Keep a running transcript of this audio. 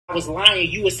I was lying,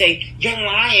 you would say, you're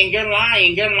lying, you're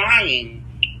lying, you're lying.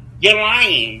 You're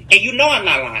lying. And you know I'm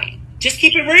not lying. Just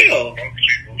keep it real. Most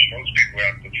people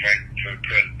have to fight for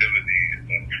credibility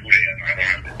and who they are. I don't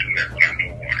have to do that when I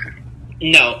know who I am.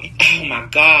 No. Oh, my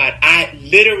God. I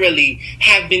literally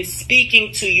have been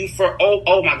speaking to you for,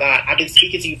 oh, my God. I've been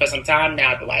speaking to you for some time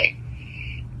now, Dwight.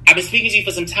 I've been speaking to you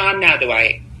for some time now,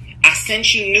 Dwight. I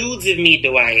sent you nudes of me,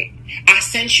 Dwight. I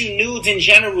sent you nudes in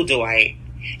general, Dwight.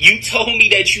 You told me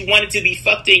that you wanted to be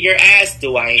fucked in your ass,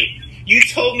 Dwight. You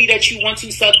told me that you want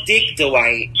to suck dick,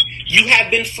 Dwight. You have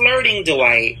been flirting,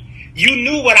 Dwight. You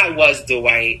knew what I was,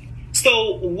 Dwight.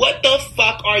 So what the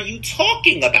fuck are you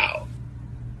talking about?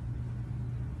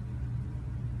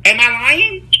 Am I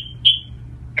lying?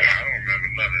 I don't remember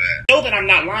none of that. I know that I'm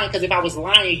not lying, because if I was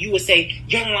lying, you would say,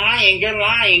 you're lying, you're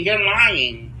lying, you're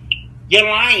lying. You're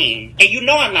lying. And you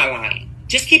know I'm not lying.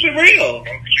 Just keep it real.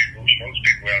 Most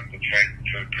people have to fight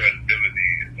for credibility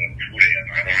and who they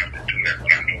are. I don't have to do that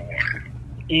when I know who I am.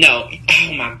 No.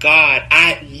 Oh, my God.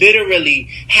 I literally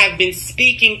have been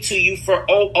speaking to you for,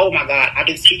 oh, my God. I've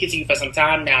been speaking to you for some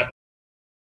time now,